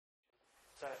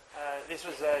So this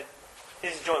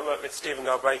is joint work with Stephen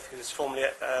Galbraith, who was formerly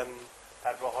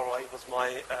at Royal. He was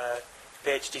my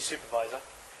PhD supervisor.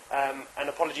 And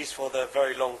apologies for the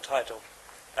very long title.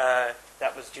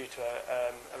 That was due to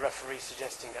a referee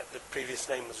suggesting that the previous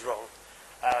name was wrong.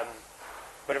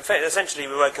 But in fact, essentially,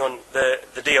 we're working on the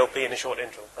DLP in a short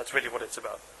interval. That's really what it's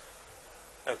about.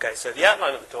 Okay, so the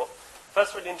outline of the talk.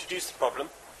 First, we'll introduce the problem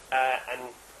and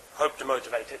hope to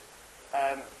motivate it.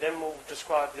 Then we'll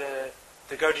describe the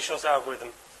Godey-Schwarz algorithm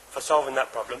for solving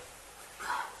that problem.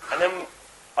 And then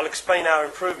I'll explain our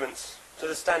improvements to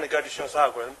the standard Godey-Schwarz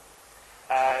algorithm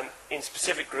in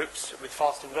specific groups with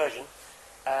fast inversion.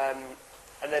 And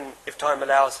then, if time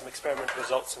allows, some experimental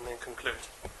results and then conclude.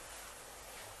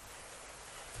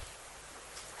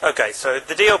 Okay, so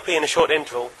the DLP in a short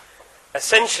interval,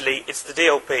 essentially it's the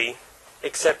DLP,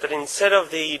 except that instead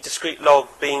of the discrete log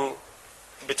being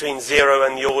between 0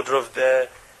 and the order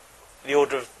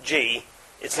of g,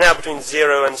 it's now between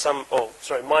 0 and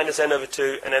minus n over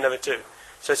 2 and n over 2.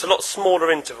 So it's a lot smaller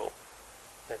interval.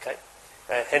 Okay,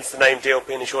 hence the name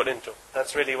DLP in a short interval.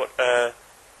 That's really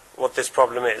what this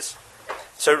problem is.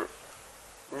 So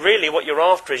really what you're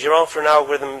after an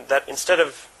algorithm that, instead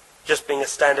of just being a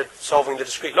standard solving the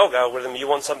discrete log algorithm, you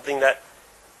want something that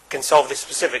can solve this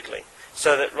specifically.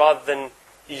 So that rather than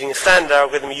using a standard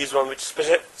algorithm, you use one which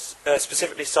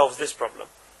specifically solves this problem.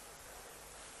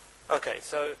 Okay,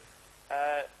 so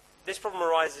this problem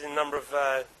arises in a number of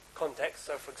contexts.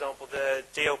 So, for example, the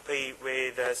DLP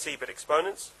with C-bit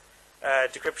exponents,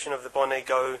 decryption of the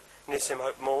Bonnet-Go-Nissim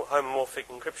homomorphic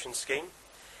encryption scheme,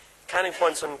 counting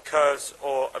points on curves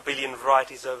or abelian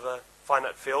varieties over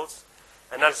finite fields,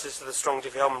 analysis of the strong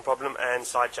Diffie-Hellman problem, and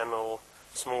side channel or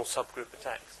small subgroup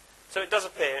attacks. So it does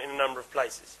appear in a number of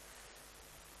places.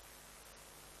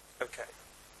 Okay.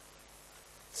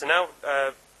 So now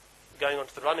going on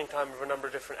to the running time of a number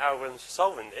of different algorithms for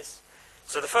solving this.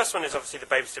 So the first one is obviously the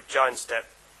baby step giant step,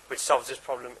 which solves this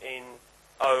problem in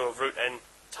O of root n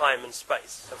time and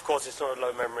space. Of course, it's not a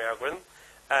low memory algorithm,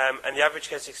 and the average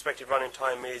case expected running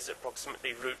time is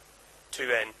approximately root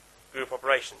 2n group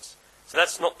operations. So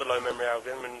that's not the low memory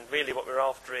algorithm, and really what we're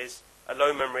after is a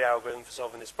low memory algorithm for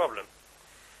solving this problem.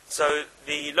 So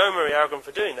the low memory algorithm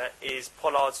for doing that is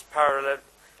Pollard's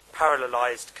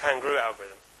parallelized kangaroo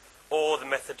algorithm, or the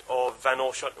method of Van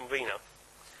Oorschot and Wiener,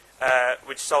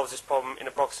 which solves this problem in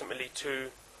approximately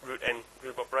 2 root n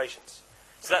group operations.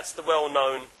 So that's the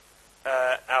well-known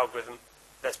algorithm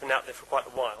that's been out there for quite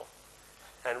a while.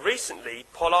 And recently,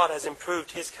 Pollard has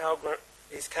improved his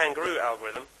kangaroo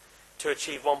algorithm to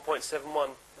achieve 1.71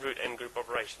 root n group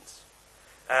operations.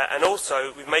 And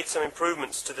also, we've made some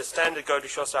improvements to the standard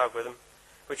Godey-Schwarz algorithm,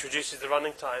 which reduces the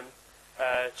running time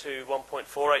to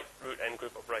 1.48 root n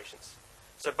group operations.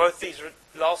 So both these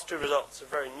last two results are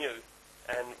very new,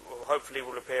 and hopefully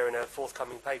will appear in a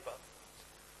forthcoming paper.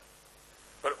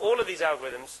 But all of these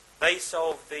algorithms, they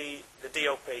solve the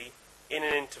DLP in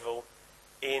an interval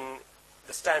in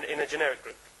a generic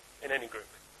group, in any group.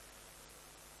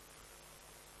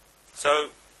 So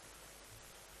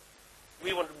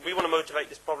we want to motivate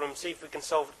this problem, see if we can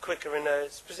solve it quicker in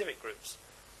specific groups.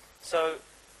 So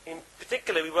in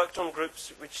particular, we worked on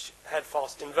groups which had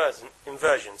fast inversion.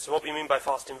 So what we mean by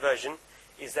fast inversion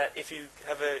is that if you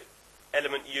have an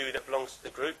element u that belongs to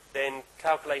the group, then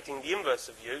calculating the inverse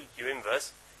of u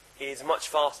inverse, is much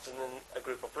faster than a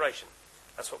group operation.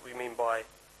 That's what we mean by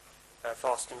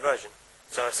fast inversion.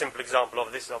 So a simple example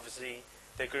of this is obviously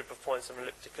the group of points on an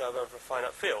elliptic curve over a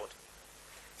finite field.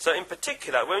 So in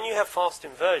particular, when you have fast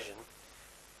inversion,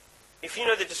 if you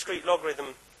know the discrete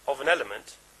logarithm of an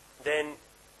element, then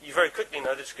you very quickly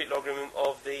know the discrete logarithm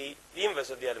of the inverse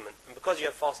of the element. And because you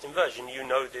have fast inversion, you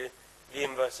know the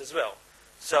inverse as well.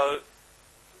 So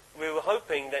we were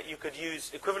hoping that you could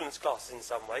use equivalence classes in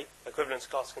some way, equivalence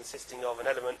class consisting of an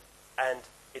element and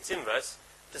its inverse,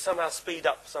 to somehow speed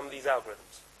up some of these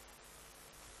algorithms.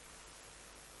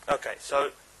 Okay,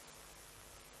 so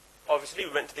obviously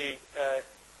we went to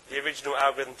the original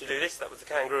algorithm to do this. That was the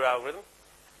kangaroo algorithm.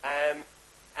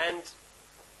 And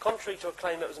contrary to a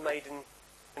claim that was made in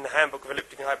the handbook of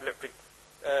elliptic and hyperelliptic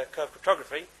curve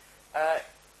cryptography,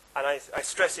 and I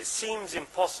stress it seems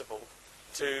impossible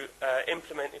to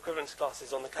implement equivalence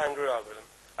classes on the kangaroo algorithm.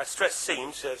 I stress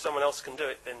seems, so if someone else can do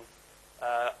it, then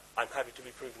I'm happy to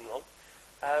be proven wrong.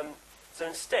 So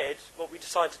instead, what we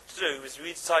decided to do is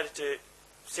we decided to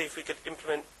see if we could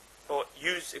implement or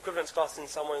use equivalence classes in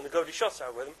some way in the Godey-Schwarz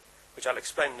algorithm, which I'll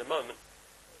explain in a moment,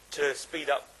 to speed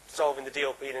up solving the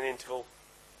DLP in an interval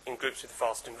in groups with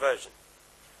fast inversion.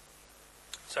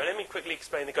 So let me quickly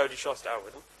explain the Godey-Schwarz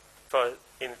algorithm for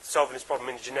solving this problem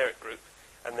in a generic group,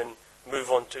 and then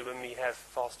move on to when we have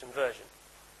fast inversion.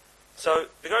 So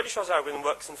the Gaudier-Schwarz algorithm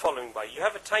works in the following way. You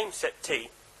have a tame set T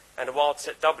and a wild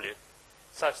set W,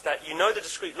 such that you know the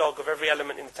discrete log of every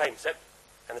element in the tame set,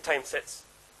 and the tame set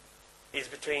is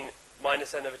between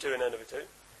minus n over 2 and n over 2.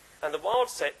 And the wild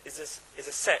set is a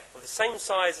set of the same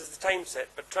size as the tame set,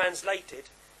 but translated,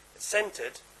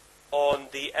 centered on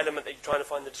the element that you're trying to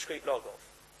find the discrete log of.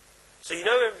 So you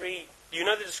know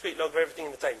the discrete log of everything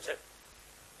in the tame set,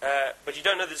 but you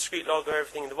don't know the discrete log of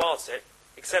everything in the wild set,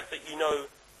 except that you know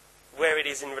where it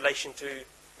is in relation to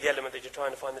the element that you're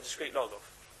trying to find the discrete log of.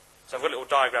 So I've got a little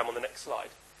diagram on the next slide.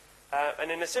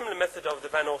 And in a similar method of the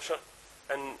Van Oorschot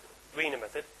and Wiener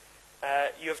method,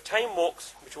 you have tame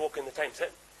walks, which walk in the tame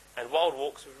set, and wild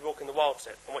walks, which walk in the wild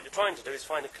set. And what you're trying to do is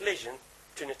find a collision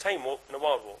between a tame walk and a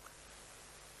wild walk.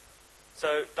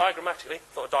 So diagrammatically, I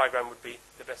thought a diagram would be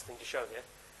the best thing to show here.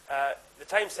 The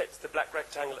tame set is the black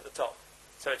rectangle at the top.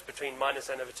 So it's between minus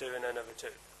n over 2 and n over 2.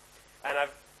 And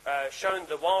I've shown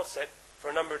the wild set for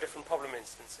a number of different problem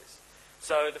instances.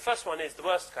 So the first one is the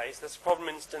worst case. That's a problem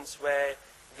instance where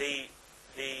the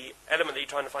element that you're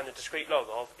trying to find the discrete log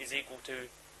of is equal to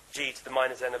g to the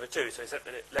minus n over 2. So it's at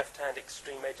the left-hand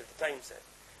extreme edge of the tame set.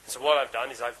 So what I've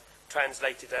done is I've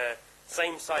translated a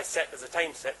same size set as a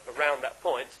tame set around that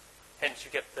point. Hence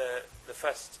you get the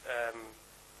first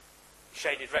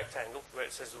shaded rectangle where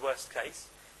it says the worst case.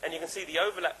 And you can see the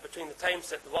overlap between the tame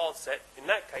set and the wild set in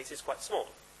that case is quite small.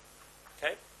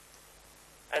 Okay?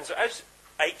 And so as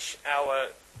h, our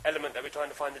element that we're trying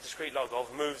to find the discrete log of,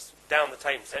 moves down the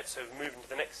tame set, so we move into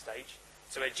the next stage,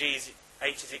 so where h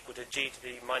is equal to g to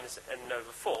the minus n over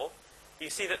 4,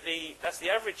 you see that that's the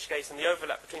average case, and the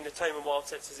overlap between the tame and wild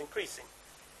sets is increasing.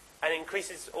 And it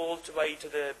increases all the way to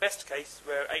the best case,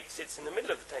 where h sits in the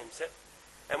middle of the tame set.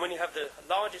 And when you have the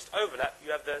largest overlap,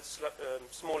 you have the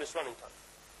smallest running time.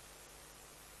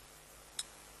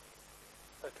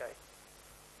 Okay.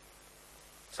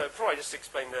 So before I just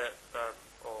explain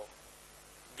or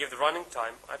give the running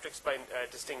time, I have to explain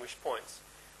distinguished points.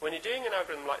 When you're doing an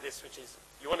algorithm like this, which is,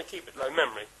 you want to keep it low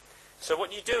memory. So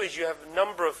what you do is you have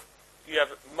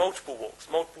multiple walks,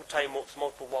 multiple tame walks,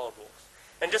 multiple wild walks.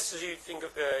 And just as you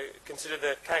consider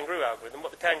the kangaroo algorithm,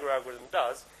 what the kangaroo algorithm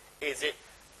does is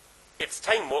its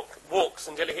tame walks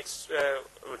until it hits,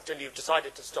 until you've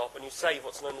decided to stop, and you save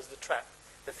what's known as the trap,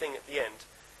 the thing at the end,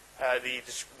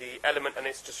 the element and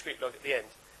its discrete log at the end.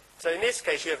 So in this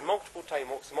case, you have multiple tame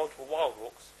walks and multiple wild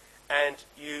walks, and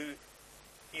you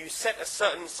set a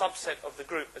certain subset of the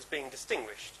group as being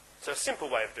distinguished. So a simple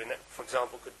way of doing that, for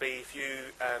example, could be if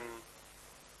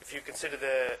you consider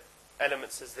the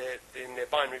elements as in their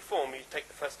binary form, you take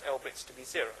the first L bits to be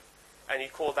 0, and you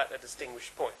call that a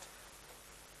distinguished point.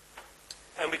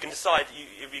 And we can decide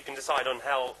on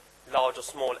how large or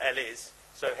small L is,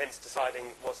 so hence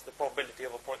deciding what's the probability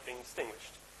of a point being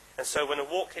distinguished. And so when a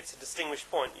walk hits a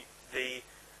distinguished point, the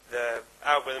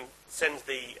algorithm sends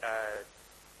the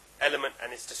element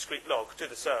and its discrete log to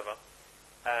the server,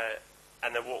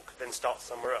 and the walk then starts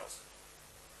somewhere else.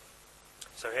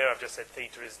 So here I've just said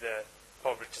theta is the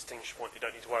probability distinguished point. You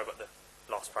don't need to worry about the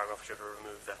last paragraph. I should have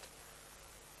removed that.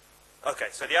 Okay,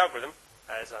 so the algorithm,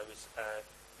 as I was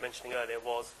mentioning earlier,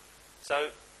 was, so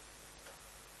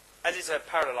as it's a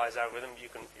parallelized algorithm, you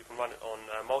can run it on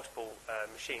multiple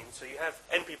machines. So you have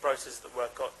NP processors that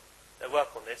work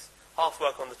on this. Half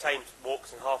work on the tame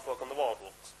walks and half work on the wild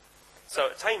walks. So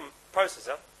a tame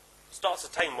processor starts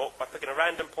a tame walk by picking a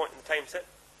random point in the tame set,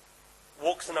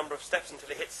 walks a number of steps until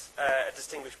it hits a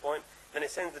distinguished point, then it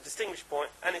sends the distinguished point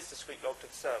and its discrete log to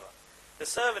the server. The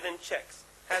server then checks,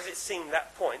 has it seen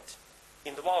that point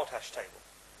in the wild hash table?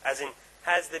 As in,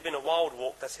 has there been a wild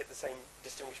walk that's hit the same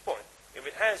distinguished point? If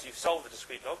it has, you've solved the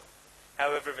discrete log.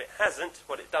 However, if it hasn't,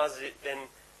 what it does is it then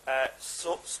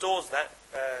stores that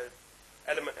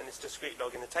element and its discrete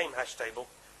log in the tame hash table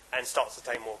and starts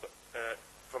the tame walk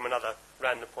from another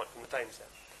random point from the tame set.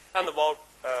 And the wild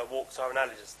walks are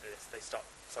analogous to this. They start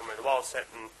somewhere in the wild set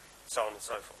and so on and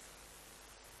so forth.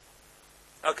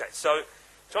 Okay, so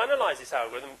to analyze this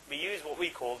algorithm, we use what we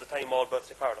call the tame-wild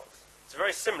birthday paradox. It's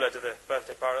very similar to the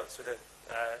birthday paradox with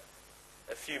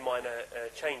a few minor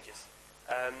changes.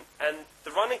 And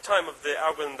the running time of the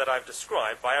algorithm that I've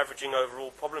described, by averaging over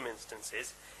all problem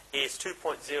instances, is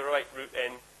 2.08 root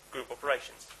n group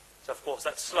operations. So, of course,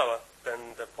 that's slower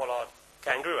than the Pollard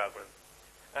kangaroo algorithm.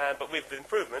 But with the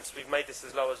improvements, we've made this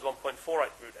as low as 1.48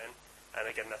 root n, and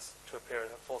again, that's to appear in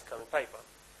a forthcoming paper.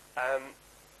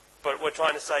 But we're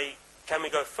trying to say, can we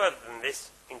go further than this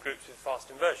in groups with fast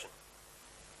inversion?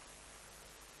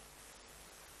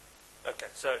 Okay,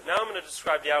 so now I'm going to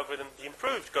describe the algorithm, the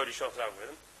improved Gaudier-Schwarz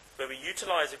algorithm, where we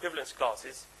utilize equivalence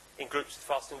classes in groups with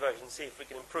fast inversion and see if we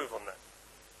can improve on that.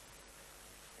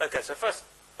 Okay, so first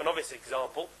an obvious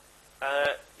example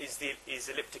is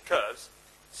elliptic curves.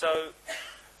 So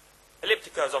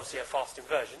elliptic curves obviously have fast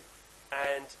inversion,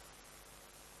 and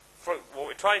what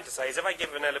we're trying to say is if I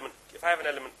have an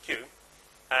element q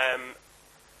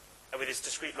with its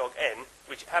discrete log n,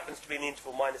 which happens to be in the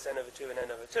interval minus n over 2 and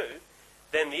n over 2,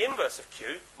 then the inverse of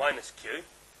q, minus q,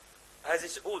 has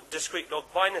its discrete log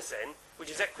minus n, which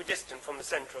is equidistant from the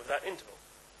centre of that interval.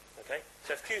 Okay?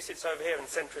 So if q sits over here and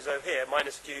the centre is over here,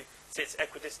 minus q sits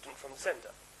equidistant from the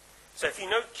centre. So if you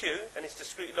know q and its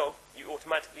discrete log, you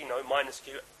automatically know minus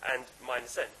q and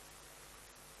minus n.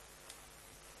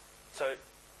 So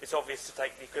it's obvious to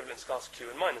take the equivalence class q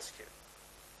and minus q.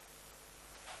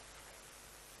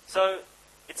 So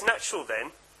it's natural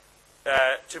then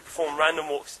to perform random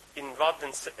walks in rather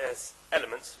than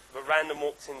elements, but random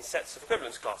walks in sets of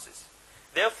equivalence classes.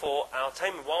 Therefore, our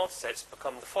tame and wild sets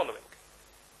become the following.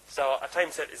 So our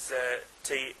tame set is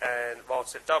T and wild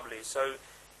set W. So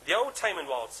the old tame and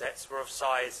wild sets were of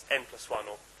size n plus 1,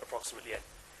 or approximately n.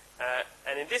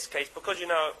 And in this case, because you're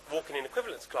now walking in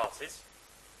equivalence classes,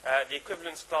 the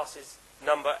equivalence classes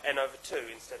number n over 2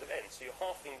 instead of n. So you're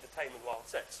halving the tame and wild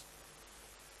sets.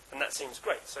 And that seems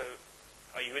great. So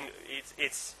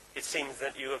it seems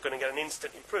that you are going to get an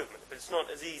instant improvement, but it's not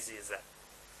as easy as that.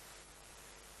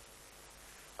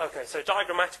 Okay, so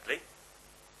diagrammatically,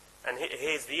 and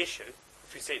here's the issue,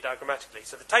 if we see it diagrammatically.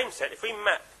 So the tame set, if we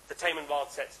map the tame and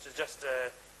wild sets to just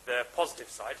the positive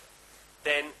side,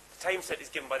 then the tame set is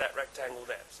given by that rectangle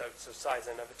there, so size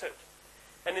n over 2.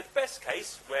 And in the best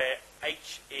case, where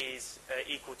h is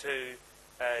equal to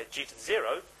g to the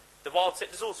 0, the wild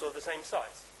set is also of the same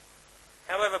size.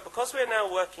 However, because we're now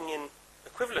working in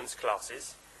equivalence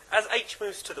classes, as h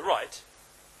moves to the right,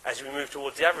 as we move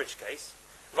towards the average case,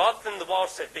 rather than the wild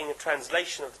set being a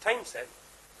translation of the tame set,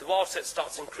 the wild set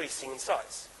starts increasing in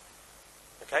size.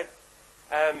 Okay?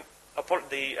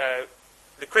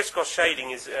 The crisscross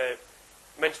shading is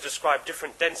meant to describe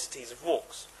different densities of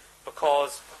walks,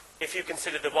 because if you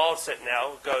consider the wild set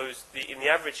now goes, in the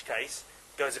average case,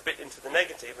 goes a bit into the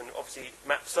negative and obviously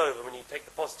maps over when you take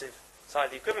the positive side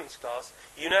of the equivalence class,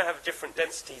 you now have different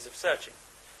densities of searching.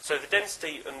 So the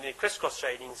density on the crisscross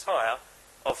shading is higher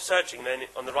of searching than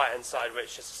on the right-hand side where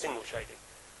it's just a single shading.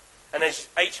 And as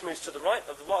h moves to the right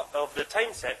of the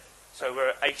tame set, so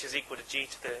where h is equal to g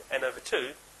to the n over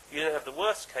 2, you then have the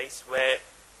worst case where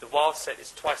the wild set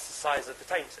is twice the size of the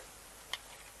tame set.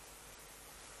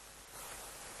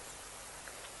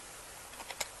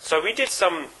 So we did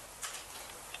so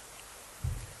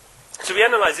we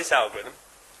analysed this algorithm,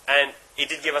 and it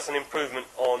did give us an improvement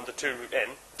on the 2 root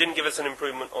n, didn't give us an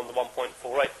improvement on the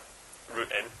 1.48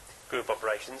 root n group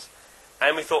operations,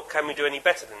 and we thought, can we do any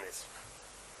better than this?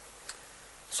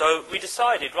 So we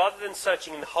decided, rather than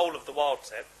searching in the whole of the wild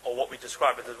set, or what we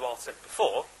described as the wild set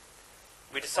before,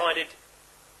 we decided,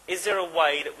 is there a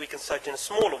way that we can search in a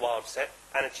smaller wild set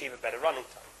and achieve a better running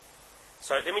time?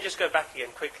 So let me just go back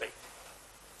again quickly.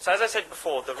 So as I said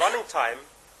before, the running time,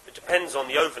 it depends on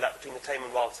the overlap between the tame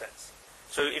and wild sets.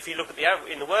 So if you look at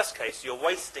in the worst case, you're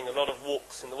wasting a lot of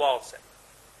walks in the wild set.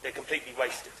 They're completely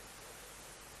wasted.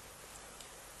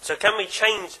 So can we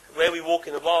change where we walk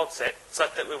in the wild set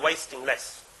such that we're wasting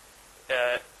less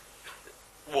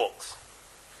walks?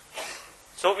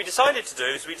 So what we decided to do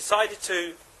is we decided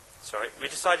to search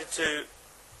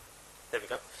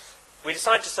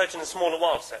in a smaller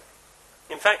wild set.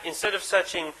 In fact, instead of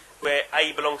searching where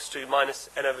a belongs to minus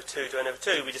n over 2 to n over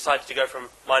 2, we decided to go from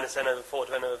minus n over 4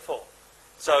 to n over 4.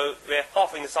 So we're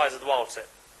halving the size of the wild set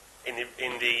in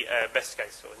the best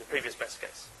case, or in the previous best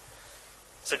case.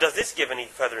 So does this give any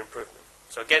further improvement?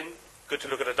 So again, good to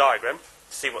look at a diagram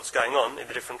to see what's going on in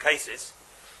the different cases.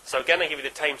 So again, I give you the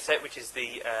tame set, which is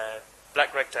the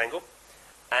black rectangle,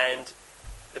 and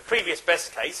the previous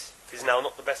best case is now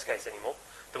not the best case anymore.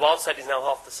 The wild set is now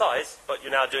half the size, but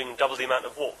you're now doing double the amount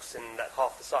of walks in that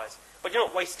half the size. But you're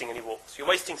not wasting any walks. You're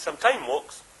wasting some tame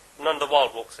walks, none of the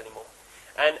wild walks anymore.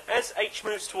 And as h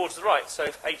moves towards the right, so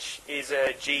if h is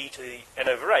g to the n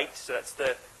over 8, so that's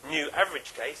the new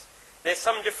average case, there's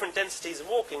some different densities of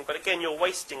walking, but again, you're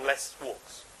wasting less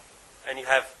walks. And you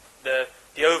have the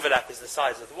overlap is the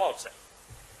size of the wild set.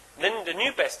 And then the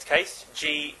new best case,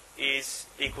 g is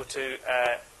equal to,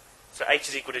 so h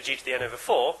is equal to g to the n over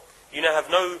 4, you now have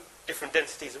no different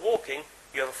densities of walking,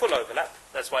 you have a full overlap,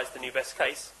 that's why it's the new best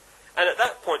case. And at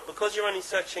that point, because you're only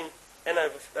searching n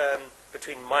over,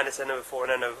 between minus n over 4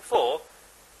 and n over 4,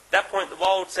 that point the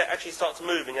wild set actually starts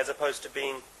moving as opposed to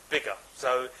being bigger.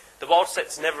 So the wild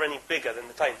set's never any bigger than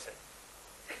the tame set.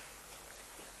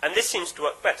 And this seems to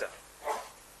work better.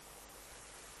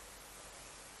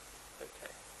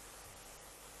 Okay.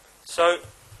 So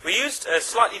We used a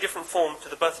slightly different form to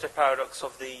the birthday paradox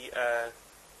of the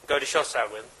Godey-Schoss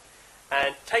algorithm,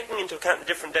 and taking into account the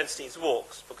different densities of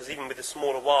walks, because even with a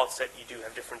smaller wild set you do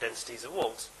have different densities of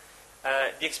walks,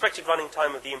 the expected running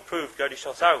time of the improved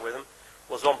Godey-Schoss algorithm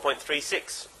was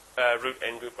 1.36 root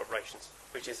n group operations,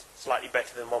 which is slightly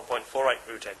better than 1.48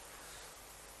 root n.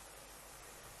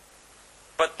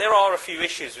 But there are a few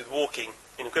issues with walking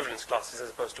in equivalence classes as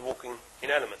opposed to walking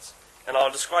in elements, and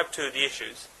I'll describe two of the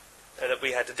issues that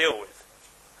we had to deal with.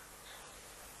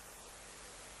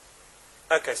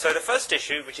 Okay, so the first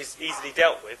issue, which is easily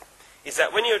dealt with, is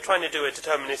that when you're trying to do a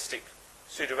deterministic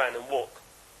pseudo-random walk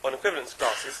on equivalence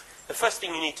classes, the first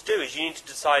thing you need to do is you need to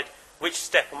decide which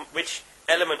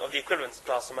element of the equivalence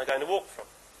class am I going to walk from.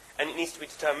 And it needs to be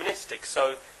deterministic.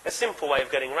 So a simple way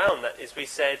of getting around that is we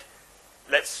said,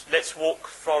 let's walk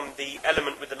from the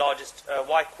element with the largest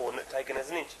y coordinate taken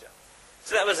as an integer.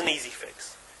 So that was an easy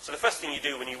fix. So the first thing you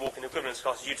do when you walk in equivalence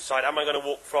class is you decide, am I going to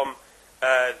walk from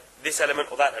this element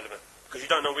or that element? Because you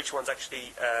don't know which one's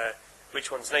actually,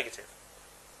 which one's negative.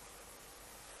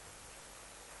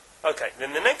 Okay,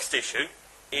 then the next issue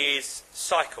is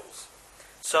cycles.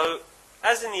 So,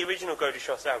 as in the original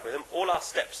Godey-Schoss algorithm, all our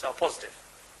steps are positive.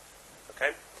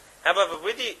 Okay? However,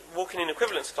 with the walking in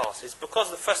equivalence classes,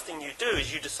 because the first thing you do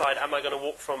is you decide, am I going to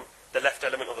walk from the left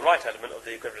element or the right element of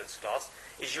the equivalence class,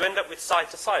 is you end up with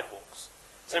side-to-side walks.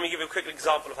 So let me give you a quick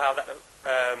example of how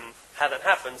that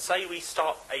happens. Say we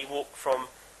start a walk from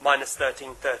minus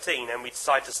 13, 13, and we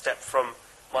decide to step from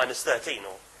minus 13,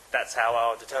 or that's how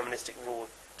our deterministic rule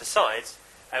decides,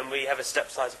 and we have a step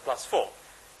size of plus 4.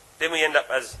 Then we end up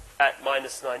at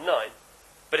minus 9, 9.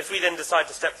 But if we then decide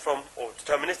to step from, or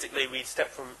deterministically we'd step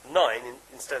from 9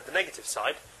 instead of the negative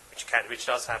side, which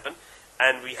does happen,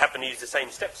 and we happen to use the same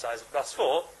step size of plus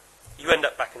 4, you end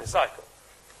up back in a cycle.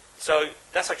 So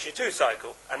that's actually a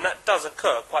two-cycle, and that does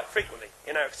occur quite frequently.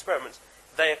 In our experiments,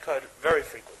 they occurred very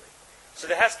frequently. So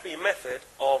there has to be a method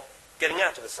of getting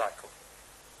out of a cycle.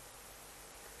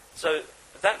 So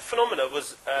that phenomena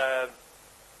was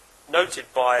noted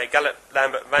by Gallup,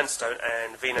 Lambert, Vanstone,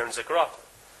 and Wiener and Zuccherato.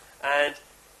 And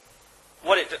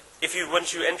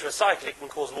once you enter a cycle, it can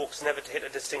cause walks never to hit a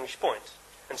distinguished point.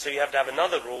 And so you have to have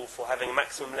another rule for having a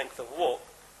maximum length of walk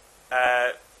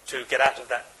to get out of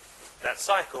that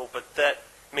cycle, but that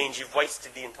means you've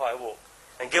wasted the entire walk.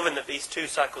 And given that these two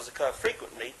cycles occur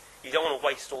frequently, you don't want to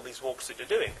waste all these walks that you're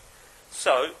doing.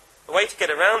 So the way to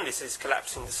get around this is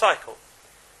collapsing the cycle.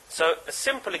 So a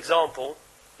simple example,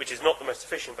 which is not the most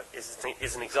efficient, but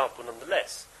is an example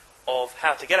nonetheless, of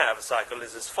how to get out of a cycle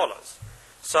is as follows.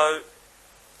 So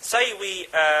say we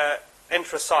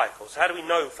enter a cycle. So how do we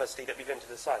know, firstly, that we've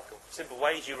entered a cycle? Simple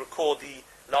way is you record the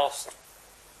last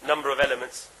number of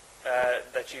elements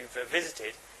that you've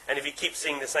visited, and if you keep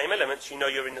seeing the same elements, you know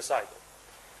you're in the cycle.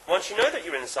 Once you know that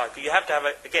you're in the cycle, you have to have,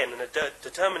 a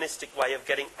deterministic way of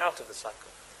getting out of the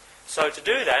cycle. So to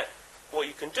do that, what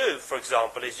you can do, for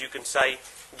example, is you can say,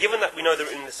 given that we know that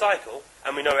we're in the cycle,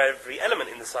 and we know every element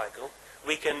in the cycle,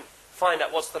 we can find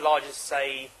out what's the largest,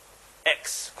 say,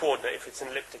 x coordinate, if it's an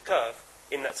elliptic curve,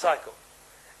 in that cycle.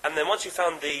 And then once you've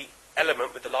found the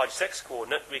element with the largest x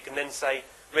coordinate, we can then say,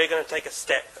 we're going to take a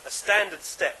standard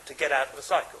step to get out of the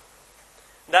cycle.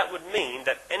 That would mean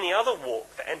that any other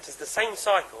walk that enters the same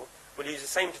cycle will use the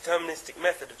same deterministic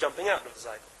method of jumping out of the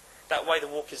cycle. That way the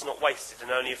walk is not wasted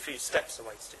and only a few steps are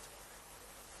wasted.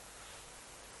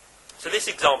 So this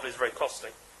example is very costly,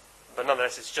 but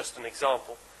nonetheless it's just an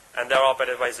example, and there are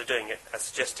better ways of doing it, as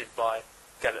suggested by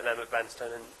Gallup, Lambert,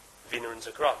 Vanstone, and Wiener and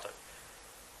Zuccherato.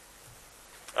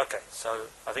 Okay, so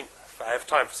I think I have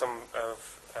time for some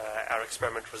of our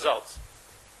experiment results.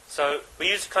 So we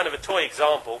used kind of a toy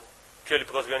example, purely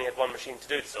because we only had one machine to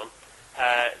do this on.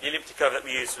 The elliptic curve that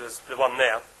we used was the one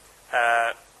there,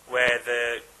 where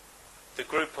the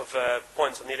group of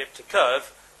points on the elliptic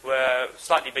curve were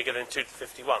slightly bigger than 2 to the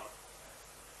 51.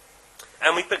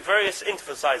 And we put various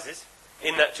interval sizes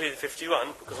in that 2 to the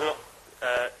 51, because we're not,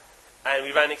 and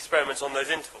we ran experiments on those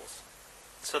intervals.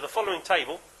 So the following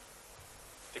table,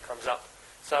 if it comes up,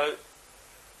 so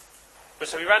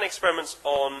we ran experiments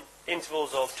on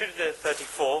intervals of 2 to the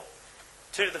 34,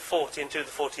 2 to the 40 and 2 to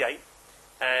the 48,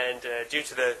 and due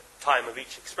to the time of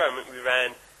each experiment we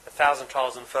ran 1,000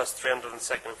 trials on the first, 300 on the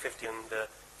second and 50 on the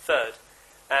third.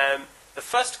 The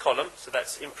first column, so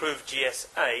that's improved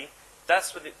GSA,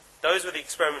 those were the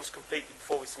experiments completed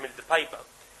before we submitted the paper,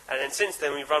 and then since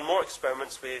then we've run more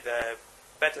experiments with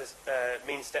better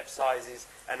mean step sizes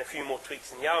and a few more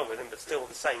tweaks in the algorithm, but still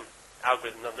the same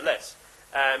algorithm nonetheless.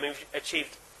 We've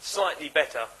achieved slightly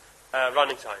better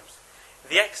running times.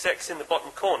 The XX in the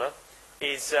bottom corner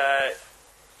is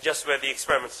just where the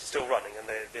experiments are still running and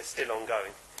they're still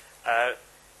ongoing.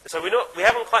 So we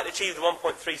haven't quite achieved the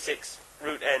 1.36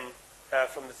 root n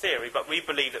from the theory, but we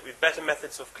believe that with better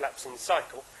methods of collapsing the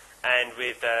cycle and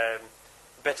with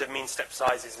better mean step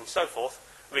sizes and so forth,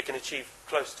 we can achieve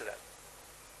close to that.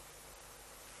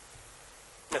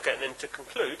 Okay, and then to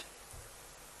conclude,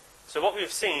 so what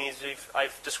we've seen is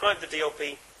I've described the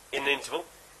DLP in an interval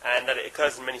and that it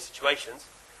occurs in many situations.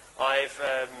 I've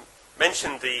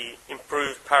mentioned the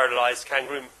improved parallelized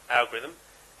kangaroo algorithm,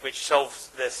 which solves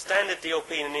the standard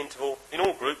DLP in an interval in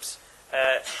all groups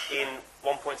in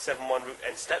 1.71 root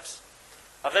n steps.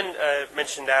 I've then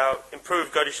mentioned our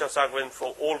improved Godel-Schultz algorithm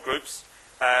for all groups,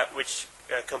 which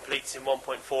completes in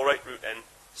 1.48 root n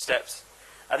steps.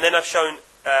 And then I've shown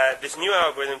this new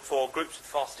algorithm for groups with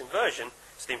fast inversion.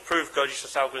 So the improved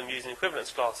Godel-Schultz algorithm using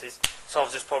equivalence classes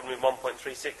solves this problem in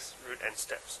 1.36 root n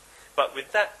steps. But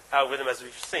with that algorithm, as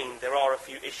we've seen, there are a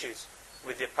few issues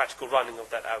with the practical running of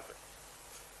that algorithm.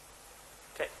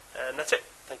 Okay, and that's it.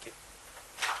 Thank you.